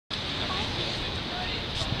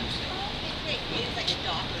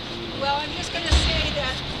I'm just going to say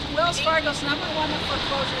that Wells Fargo's #1 in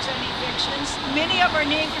foreclosures and evictions. Many of our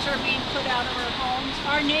neighbors are being put out of our homes.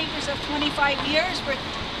 Our neighbors of 25 years,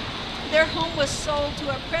 their home was sold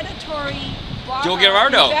to a predatory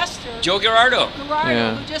investor. Joe Gerardo.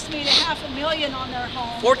 Who just made $500,000 on their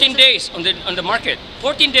home. 14 days on the market.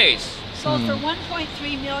 14 days. Sold for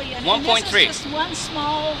 $1.3 million. 1.3. And this is just one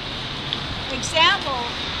small example.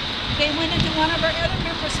 They went into one of our other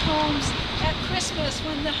members' homes at Christmas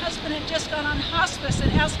when the husband had just gone on hospice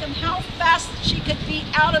and asked him how fast she could be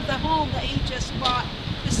out of the home that he just bought.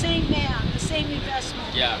 The same man, the same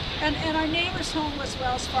investment. Yeah. And our neighbor's home was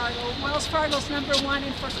Wells Fargo. Wells Fargo's #1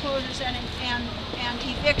 in foreclosures and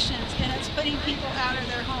evictions, and it's putting people out of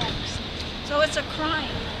their homes. So it's a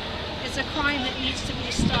crime. It's a crime that needs to be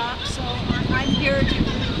stopped. So I'm here to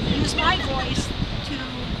use my voice to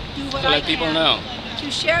do what I can. To let people know. To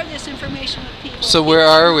share this information with people. So where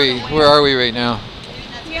are we? Where are we right now?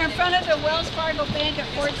 We are in front of the Wells Fargo Bank at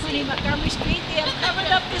 420 Montgomery Street. They have covered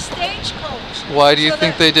up the stagecoach. Why do you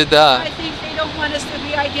think they did that? I think they don't want us to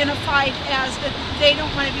be identified they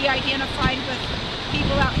don't want to be identified with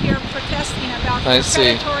people out here protesting about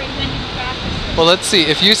predatory lending practices. Well, let's see.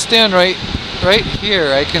 If you stand right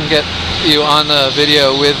here, I can get you on the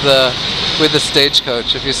video with the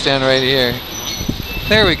stagecoach. If you stand right here.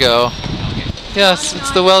 There we go. Yes,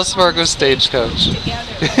 it's the Wells Fargo stagecoach.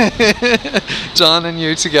 John and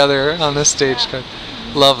you together on the stagecoach.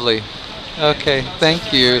 Lovely. Okay,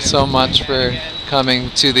 thank you so much for coming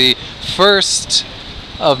to the first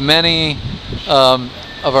of many of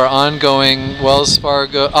our ongoing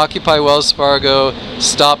Occupy Wells Fargo,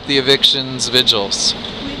 Stop the Evictions vigils.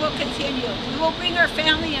 We will continue. We will bring our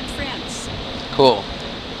family and friends. Cool.